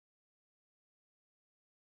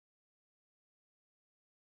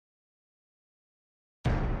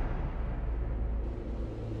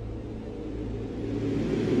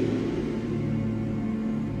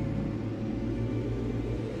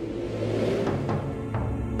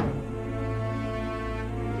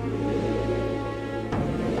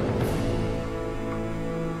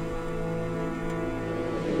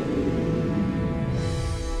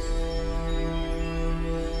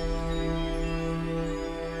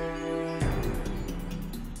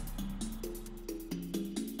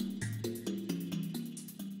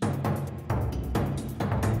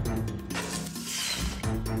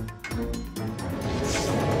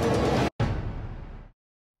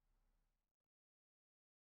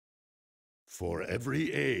For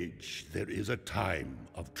every age, there is a time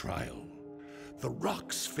of trial. The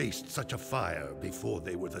rocks faced such a fire before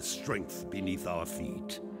they were the strength beneath our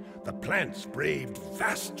feet. The plants braved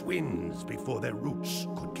vast winds before their roots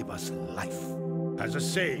could give us life. As a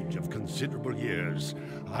sage of considerable years,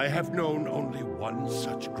 I have known only one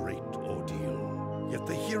such great ordeal. Yet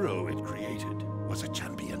the hero it created was a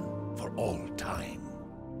champion for all time.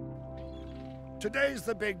 Today's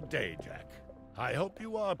the big day, Jak. I hope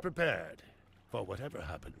you are prepared for whatever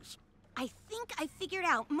happens. I think I figured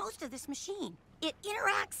out most of this machine. It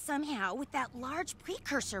interacts somehow with that large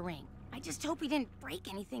precursor ring. I just hope we didn't break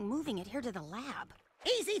anything moving it here to the lab.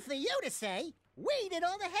 Easy for you to say. We did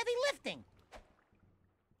all the heavy lifting.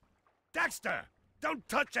 Daxter, don't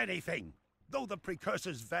touch anything! Though the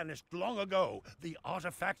precursors vanished long ago, the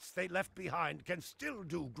artifacts they left behind can still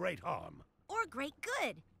do great harm. Or great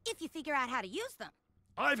good, if you figure out how to use them.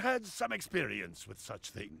 I've had some experience with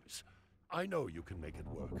such things. I know you can make it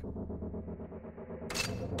work.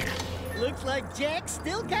 Looks like Jak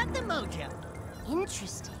still got the mojo.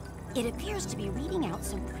 Interesting. It appears to be reading out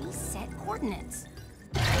some preset coordinates.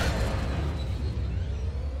 Wow,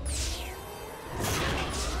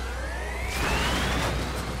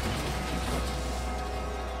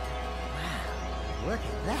 look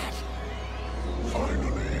at that.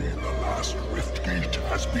 Finally, the last rift gate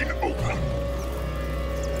has been opened.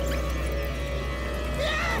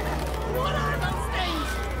 What are those things?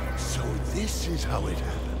 So this is how it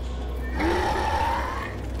happened.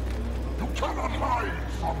 You cannot hide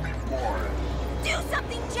from me, boy. Do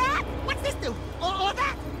something, Jak! What's this do? Or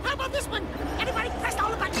that? How about this one? Everybody press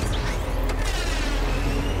all the buttons.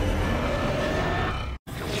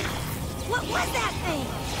 What was that thing?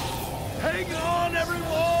 Hang on,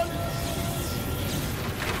 everyone!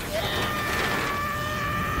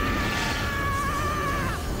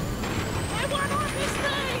 I want on this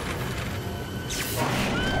thing!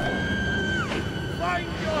 Find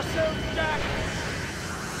yourself, Jak!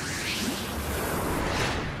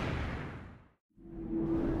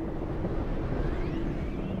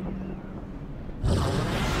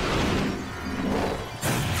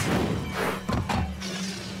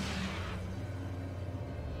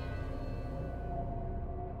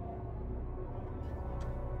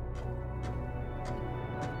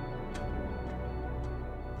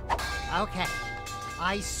 Okay,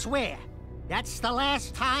 I swear, that's the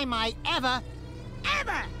last time I ever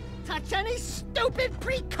touch any stupid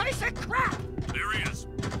precursor crap! There he is.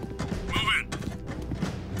 Move in.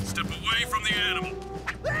 Step away from the animal.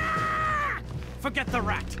 Ah! Forget the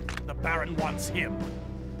rat. The Baron wants him.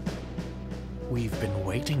 We've been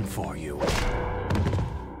waiting for you.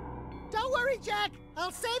 Don't worry, Jak.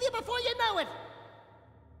 I'll save you before you know it.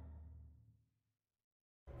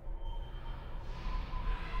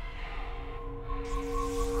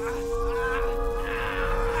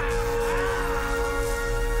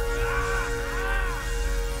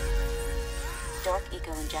 Dark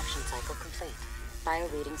eco injection cycle complete. Bio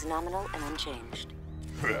readings nominal and unchanged.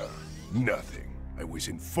 Nothing. I was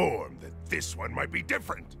informed that this one might be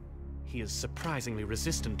different. He is surprisingly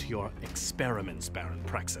resistant to your experiments, Baron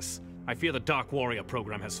Praxis. I fear the Dark Warrior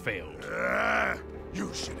program has failed.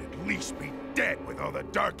 You should at least be dead with all the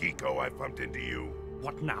dark eco I pumped into you.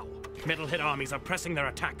 What now? Metalhead armies are pressing their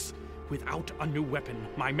attacks. Without a new weapon,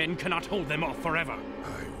 my men cannot hold them off forever.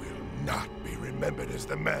 I will not be remembered as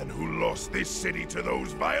the man who lost this city to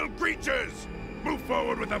those vile creatures! Move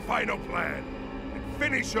forward with the final plan, and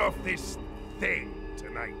finish off this thing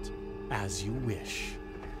tonight. As you wish.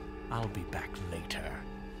 I'll be back later.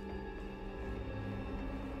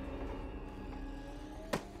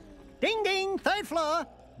 Ding ding, third floor.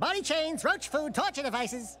 Body chains, roach food, torture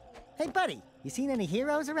devices. Hey buddy, you seen any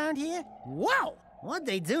heroes around here? Whoa! What'd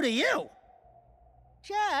they do to you?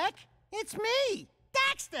 Jak, it's me,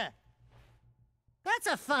 Daxter! That's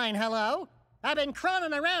a fine hello. I've been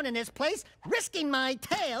crawling around in this place, risking my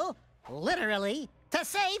tail, literally, to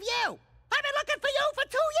save you. I've been looking for you for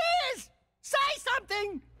 2 years! Say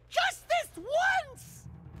something! Just this once!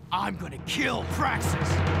 I'm gonna kill Praxis!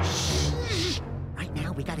 Shh! Right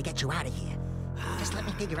now, we gotta get you out of here. Just let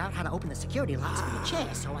me figure out how to open the security locks for your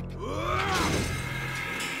chair so I can...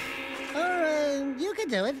 Or, you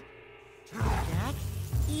could do it. Jak,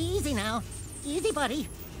 easy now. Easy, buddy.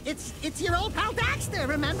 It's your old pal Daxter,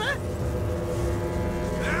 remember?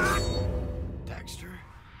 Daxter?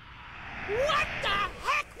 What the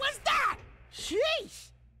heck was that?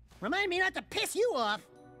 Sheesh! Remind me not to piss you off.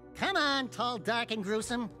 Come on, tall, dark, and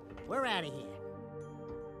gruesome. We're out of here.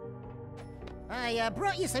 I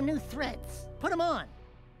brought you some new threads. Put them on.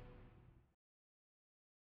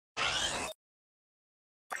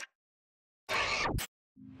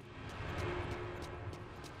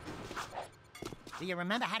 Do you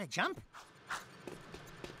remember how to jump?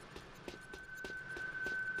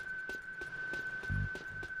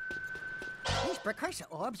 These precursor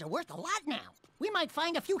orbs are worth a lot now. We might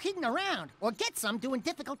find a few hidden around, or get some doing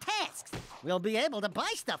difficult tasks. We'll be able to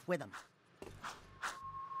buy stuff with them.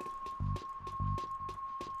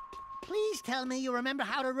 Please tell me you remember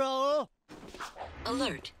how to roll.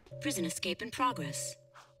 Alert. Prison escape in progress.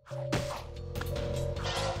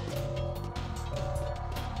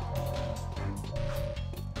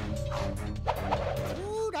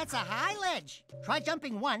 Ooh, that's a high ledge. Try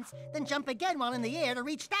jumping once, then jump again while in the air to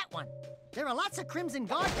reach that one. There are lots of Crimson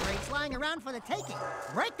Guard crates lying around for the taking.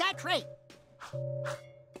 Break that crate.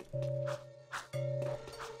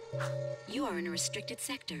 You are in a restricted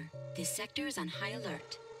sector. This sector is on high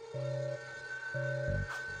alert.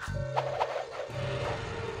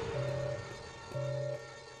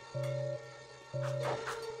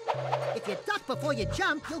 If you duck before you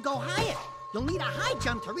jump, you'll go higher. You'll need a high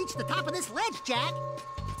jump to reach the top of this ledge, Jack.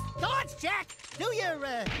 Dodge, Jack! Do your,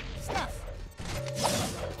 stuff.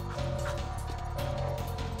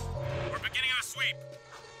 We're beginning our sweep.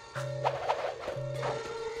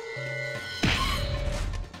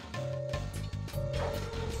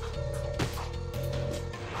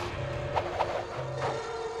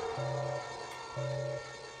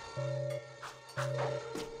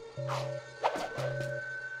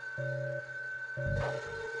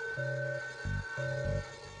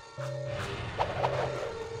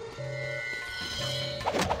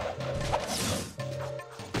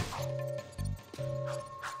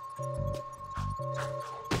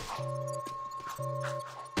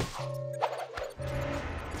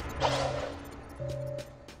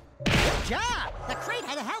 Job! The crate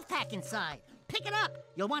had a health pack inside. Pick it up.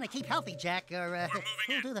 You'll want to keep healthy, Jack, or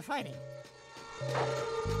who'll do the fighting?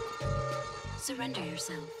 Surrender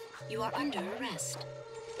yourself. You are under arrest.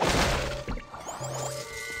 We're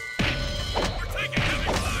taking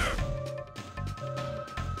heavy fire!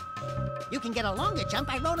 You can get a longer jump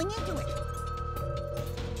by rolling into it.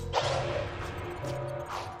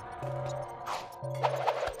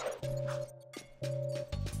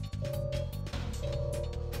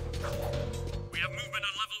 We have movement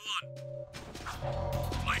on level 1.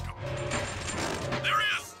 Flank him. There he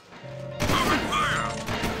is! Open fire!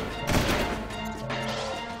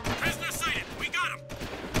 Prisoner sighted! We got him!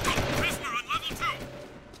 Go, prisoner on level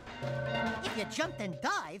 2! If you jump and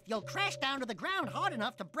dive, you'll crash down to the ground hard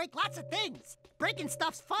enough to break lots of things. Breaking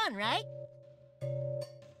stuff's fun, right?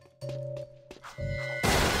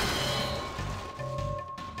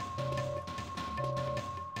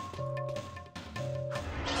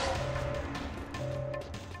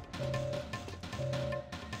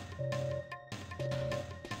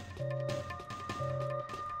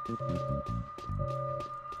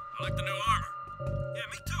 I like the new armor. Yeah,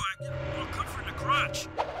 me too. I get a little comfort in the crotch.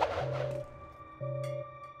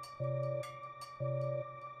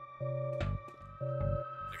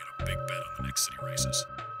 I got a big bet on the next city races.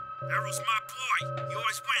 Errol's my boy. He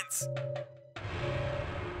always wins.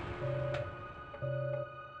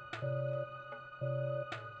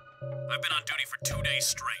 I've been on duty for 2 days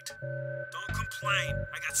straight. Don't complain.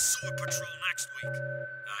 I got sewer patrol next week.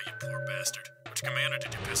 Ah, you poor bastard. Which commander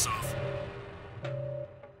did you piss off?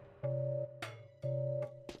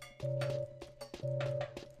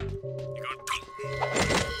 You gonna go?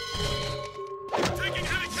 Taking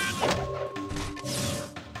heavy candle!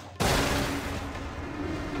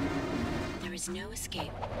 There is no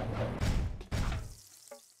escape.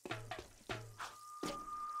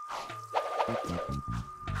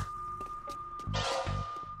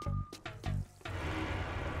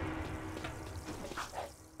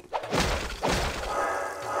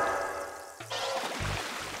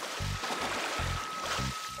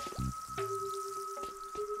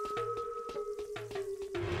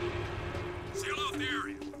 Seal off the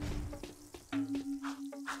area.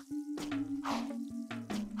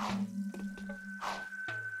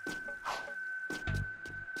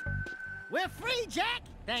 We're free, Jack!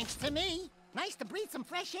 Thanks to me. Nice to breathe some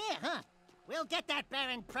fresh air, huh? We'll get that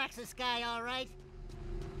Baron Praxis guy, all right.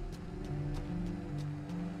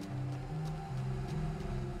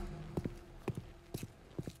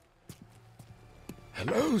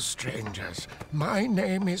 Hello, strangers. My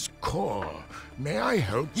name is Kor. May I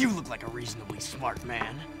help you? You look like a reasonably smart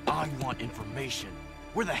man. I want information.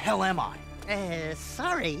 Where the hell am I?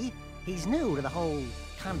 Sorry. He's new to the whole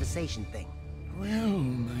conversation thing. Well,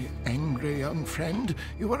 my angry young friend,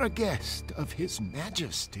 you are a guest of His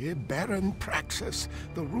Majesty Baron Praxis,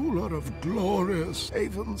 the ruler of glorious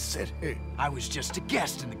Haven City. I was just a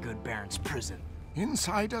guest in the good Baron's prison.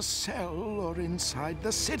 Inside a cell or inside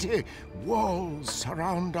the city, walls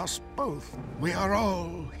surround us both. We are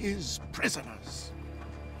all his prisoners.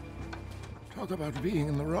 Talk about being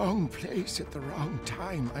in the wrong place at the wrong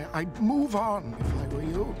time. I'd move on if I were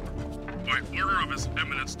you. By order of His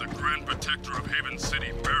Eminence, the Grand Protector of Haven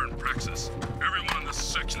City, Baron Praxis, everyone in this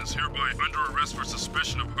section is hereby under arrest for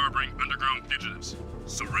suspicion of harboring underground fugitives.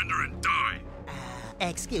 Surrender and die!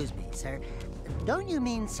 Excuse me, sir. Don't you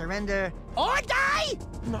mean surrender or die?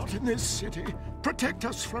 Not in this city. Protect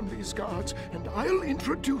us from these guards, and I'll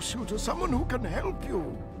introduce you to someone who can help you.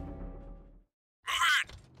 Move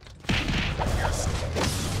it! Yes.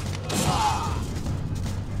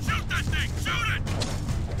 Shoot that thing! Shoot it!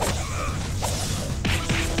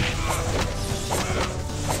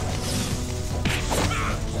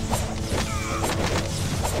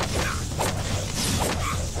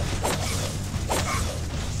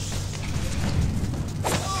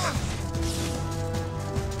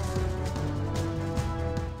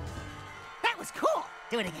 That was cool.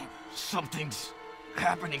 Do it again. Something's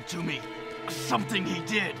happening to me. Something he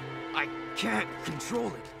did. I can't control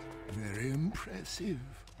it. Very impressive.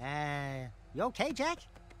 You okay, Jak?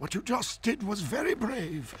 What you just did was very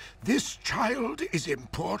brave. This child is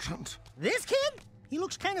important. This kid? He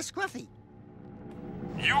looks kind of scruffy.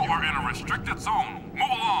 You are in a restricted zone. Move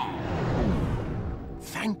along!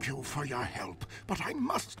 Thank you for your help, but I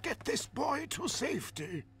must get this boy to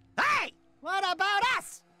safety. Hey! What about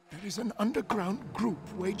us? There is an underground group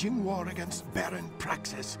waging war against Baron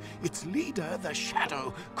Praxis. Its leader, the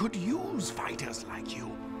Shadow, could use fighters like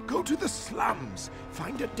you. Go to the slums,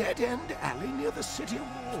 find a dead-end alley near the city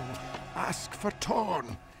wall. Ask for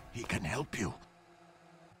Torn. He can help you.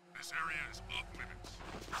 This area is off limits.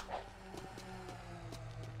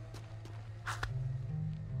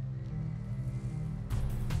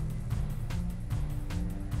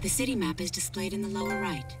 The city map is displayed in the lower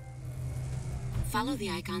right. Follow the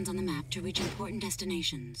icons on the map to reach important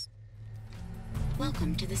destinations.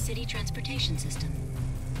 Welcome to the city transportation system.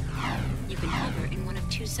 You can hover in one of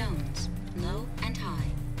two zones, low and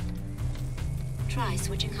high. Try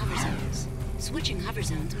switching hover zones. Switching hover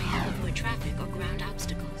zones may help avoid traffic or ground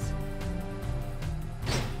obstacles.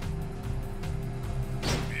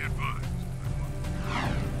 Be advised.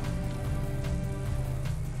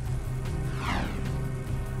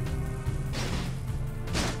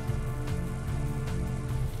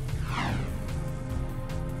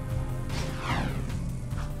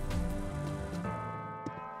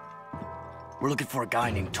 We're looking for a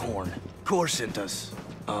guy named Torn. Core sent us.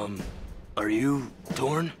 Are you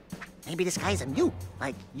Torn? Maybe this guy's a new,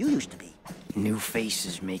 like you used to be. New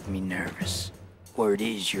faces make me nervous. Word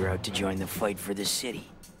is you're out to join the fight for the city.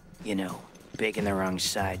 You know, picking the wrong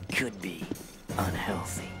side could be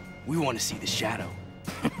unhealthy. We want to see the Shadow.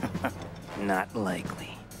 Not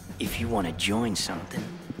likely. If you want to join something,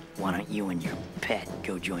 why don't you and your pet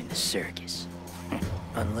go join the circus?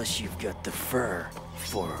 Unless you've got the fur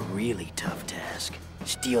for a really tough task.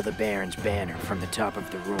 Steal the Baron's banner from the top of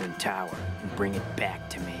the ruined tower and bring it back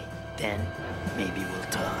to me. Then, maybe we'll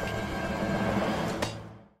talk.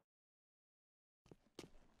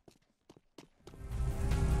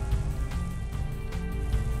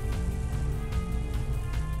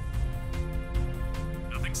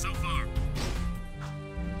 Nothing so far.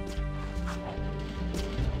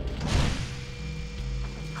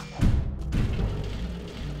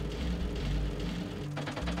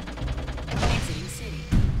 Exiting city.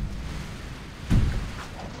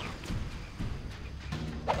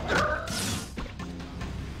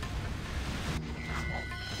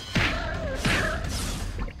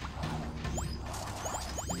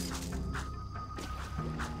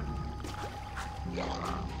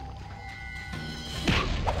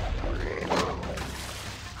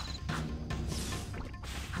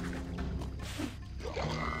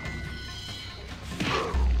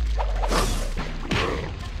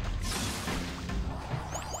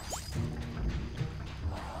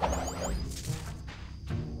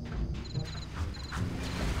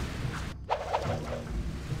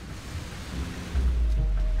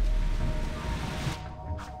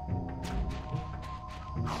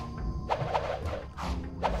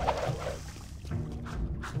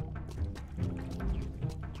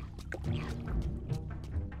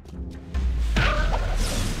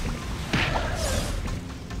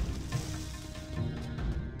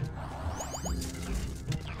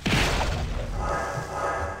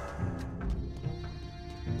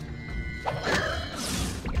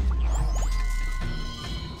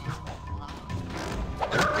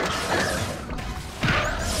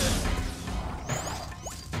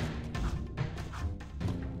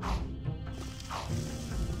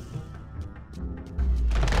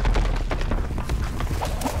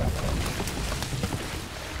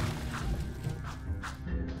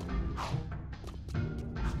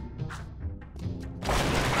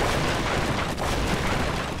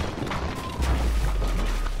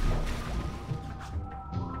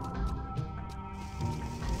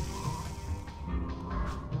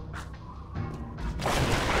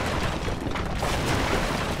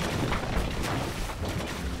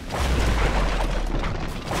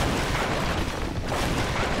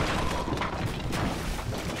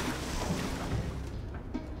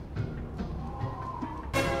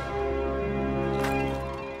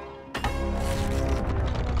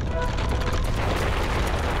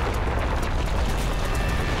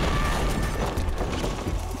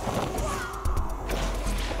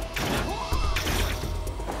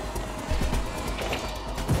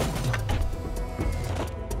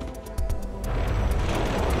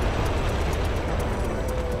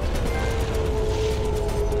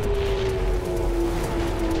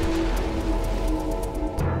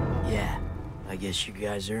 Guess you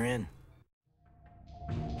guys are in.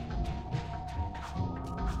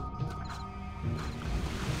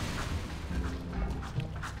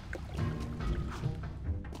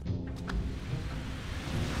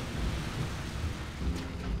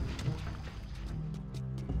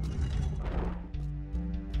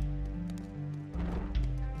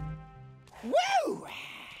 Woo!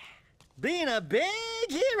 Being a big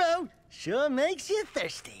hero sure makes you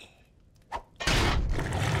thirsty.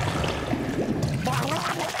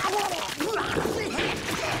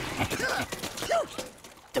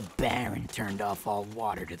 The Baron turned off all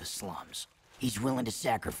water to the slums. He's willing to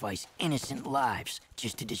sacrifice innocent lives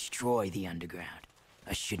just to destroy the underground.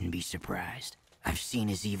 I shouldn't be surprised. I've seen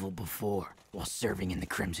his evil before while serving in the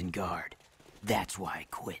Crimson Guard. That's why I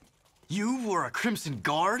quit. You were a Crimson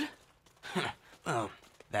Guard? Well,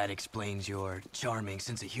 that explains your charming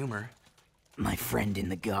sense of humor. My friend in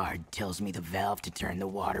the Guard tells me the valve to turn the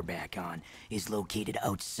water back on is located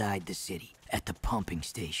outside the city, at the pumping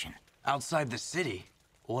station. Outside the city?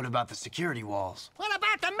 What about the security walls? What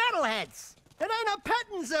about the metalheads? There ain't no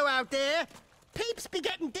petting zoo out there. Peeps be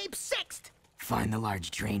getting deep-sixed. Find the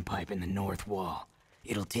large drain pipe in the north wall.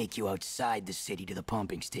 It'll take you outside the city to the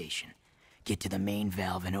pumping station. Get to the main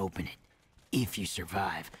valve and open it. If you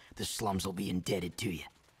survive, the slums will be indebted to you.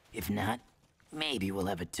 If not, maybe we'll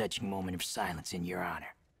have a touching moment of silence in your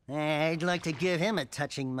honor. I'd like to give him a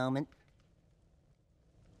touching moment.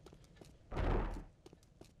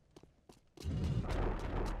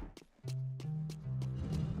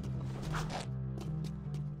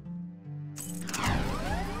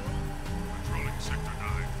 Controlling Sector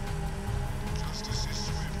 9. Justice is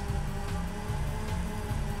swift.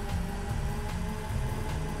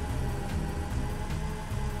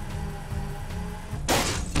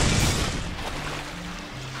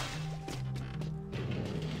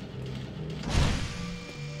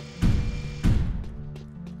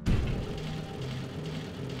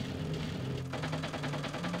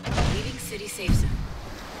 Leaving city safe zone.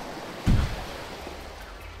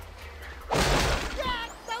 Jack,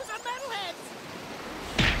 those are metalheads!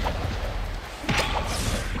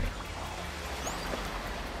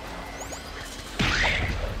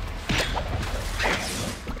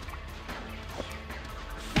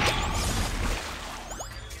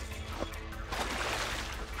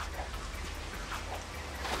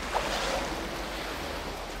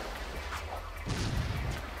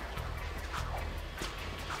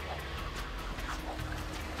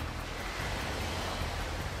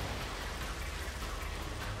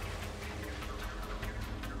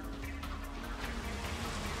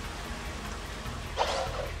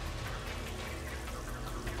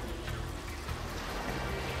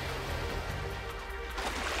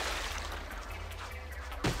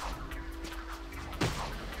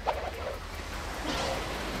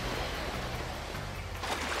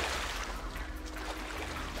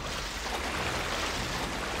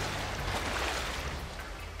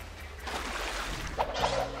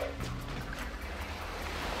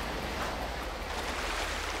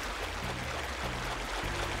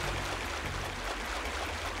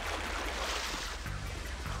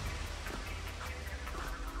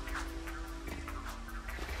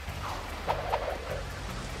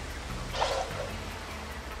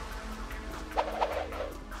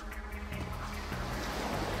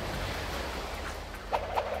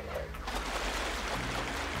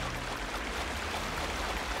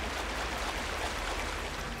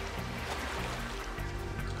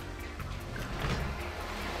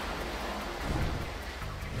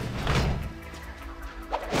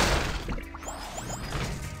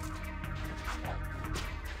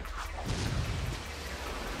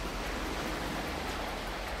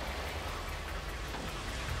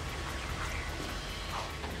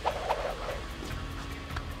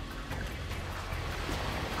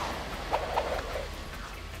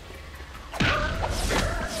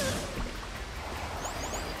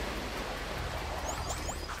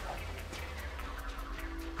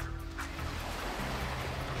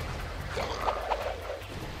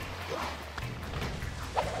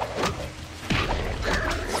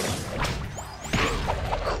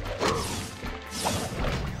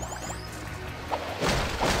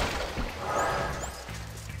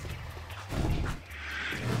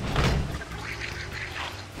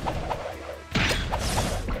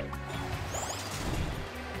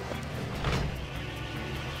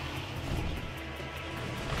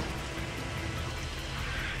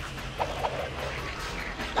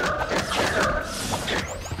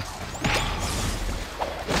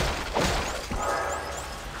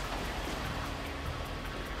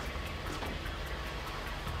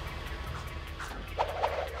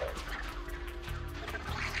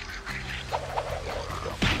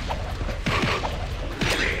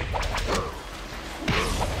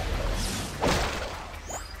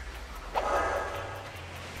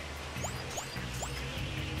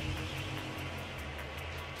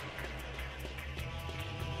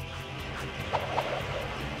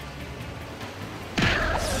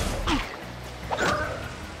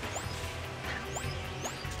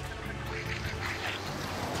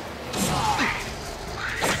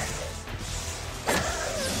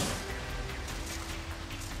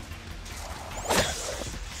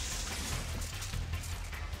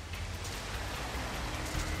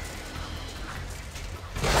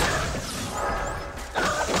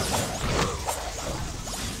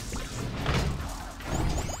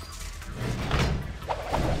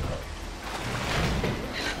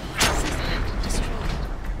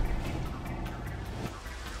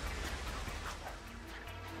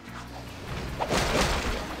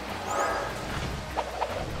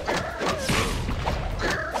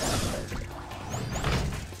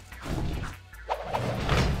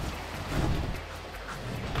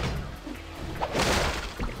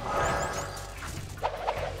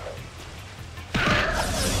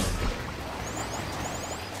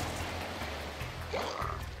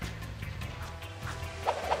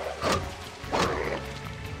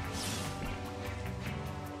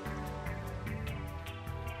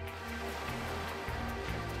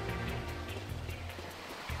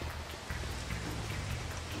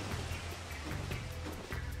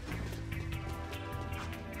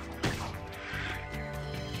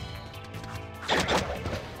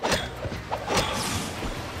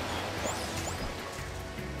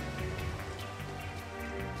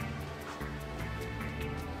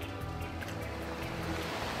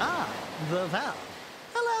 the valve.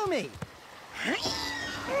 Allow me.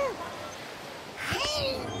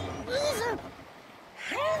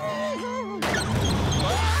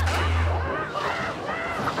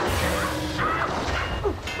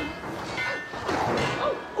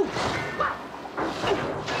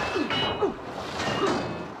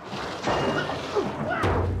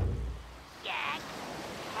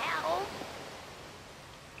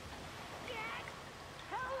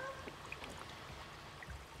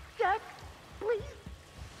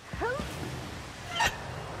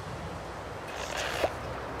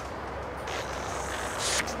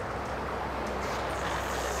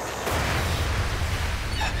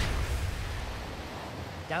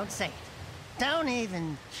 Don't say it. Don't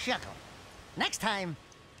even chuckle. Next time,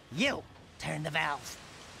 you turn the valve.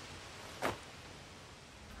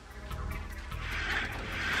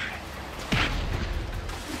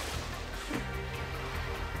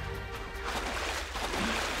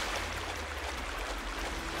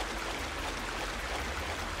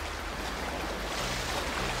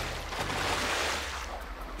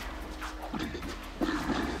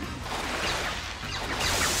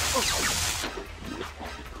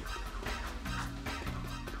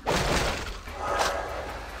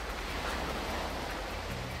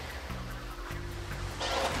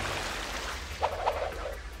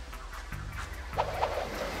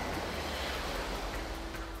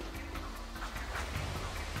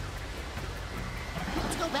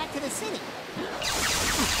 Go back to the city.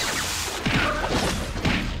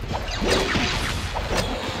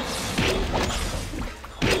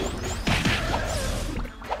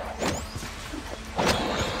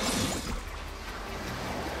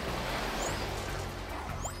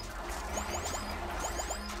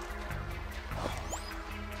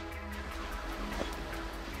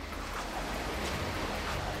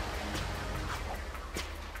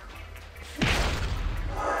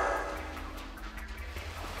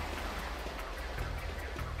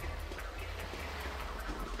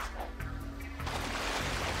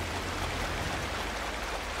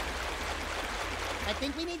 I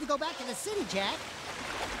think we need to go back to the city, Jak.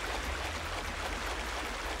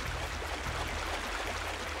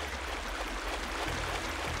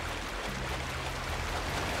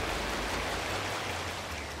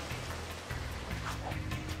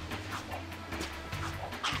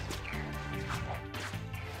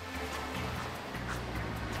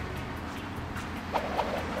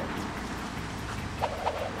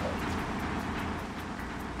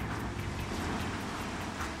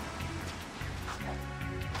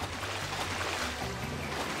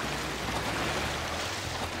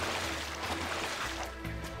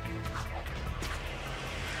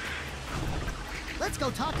 Let's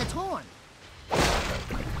go talk to Torn.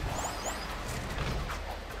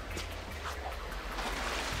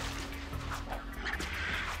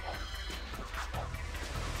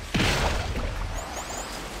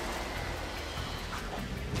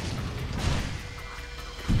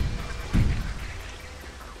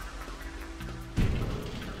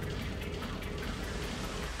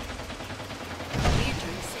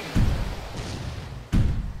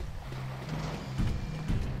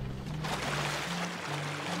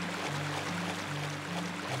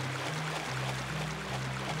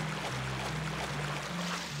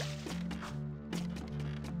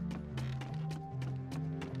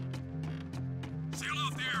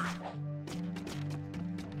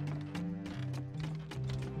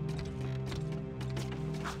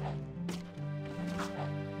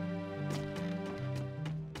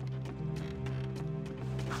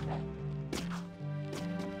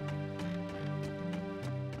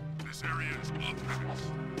 This area is off limits.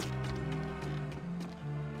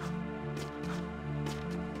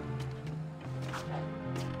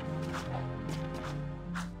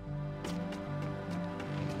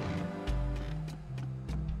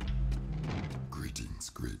 Greetings,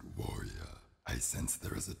 great warrior. I sense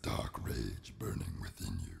there is a dark rage burning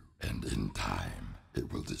within you, and in time,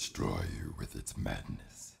 it will destroy you with its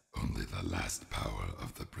madness. Only the last power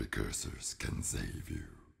of the precursors can save you.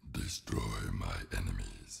 Destroy my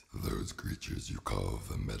enemies, those creatures you call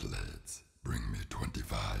the metalheads. Bring me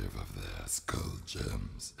 25 of their skull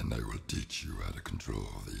gems, and I will teach you how to control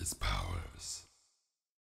these powers.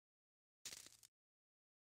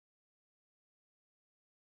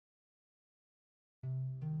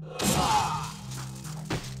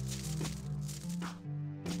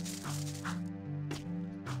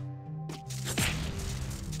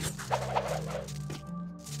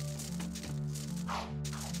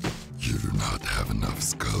 You do not have enough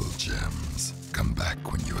skull gems. Come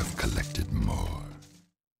back when you have collected more.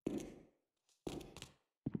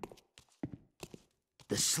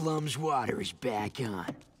 The slum's water is back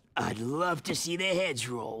on. I'd love to see the heads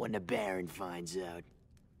roll when the Baron finds out.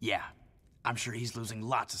 Yeah, I'm sure he's losing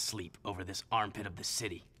lots of sleep over this armpit of the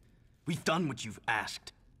city. We've done what you've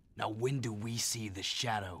asked. Now when do we see the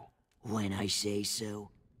shadow? When I say so.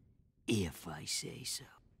 If I say so.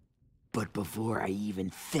 But before I even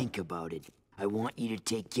think about it, I want you to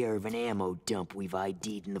take care of an ammo dump we've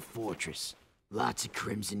ID'd in the fortress. Lots of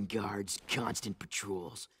Crimson Guards, constant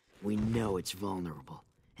patrols. We know it's vulnerable,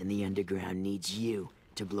 and the underground needs you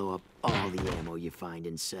to blow up all the ammo you find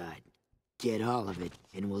inside. Get all of it,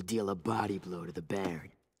 and we'll deal a body blow to the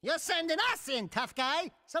Baron. You're sending us in, tough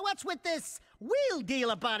guy. So what's with this we'll deal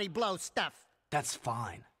a body blow stuff? That's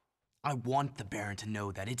fine. I want the Baron to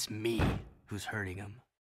know that it's me who's hurting him.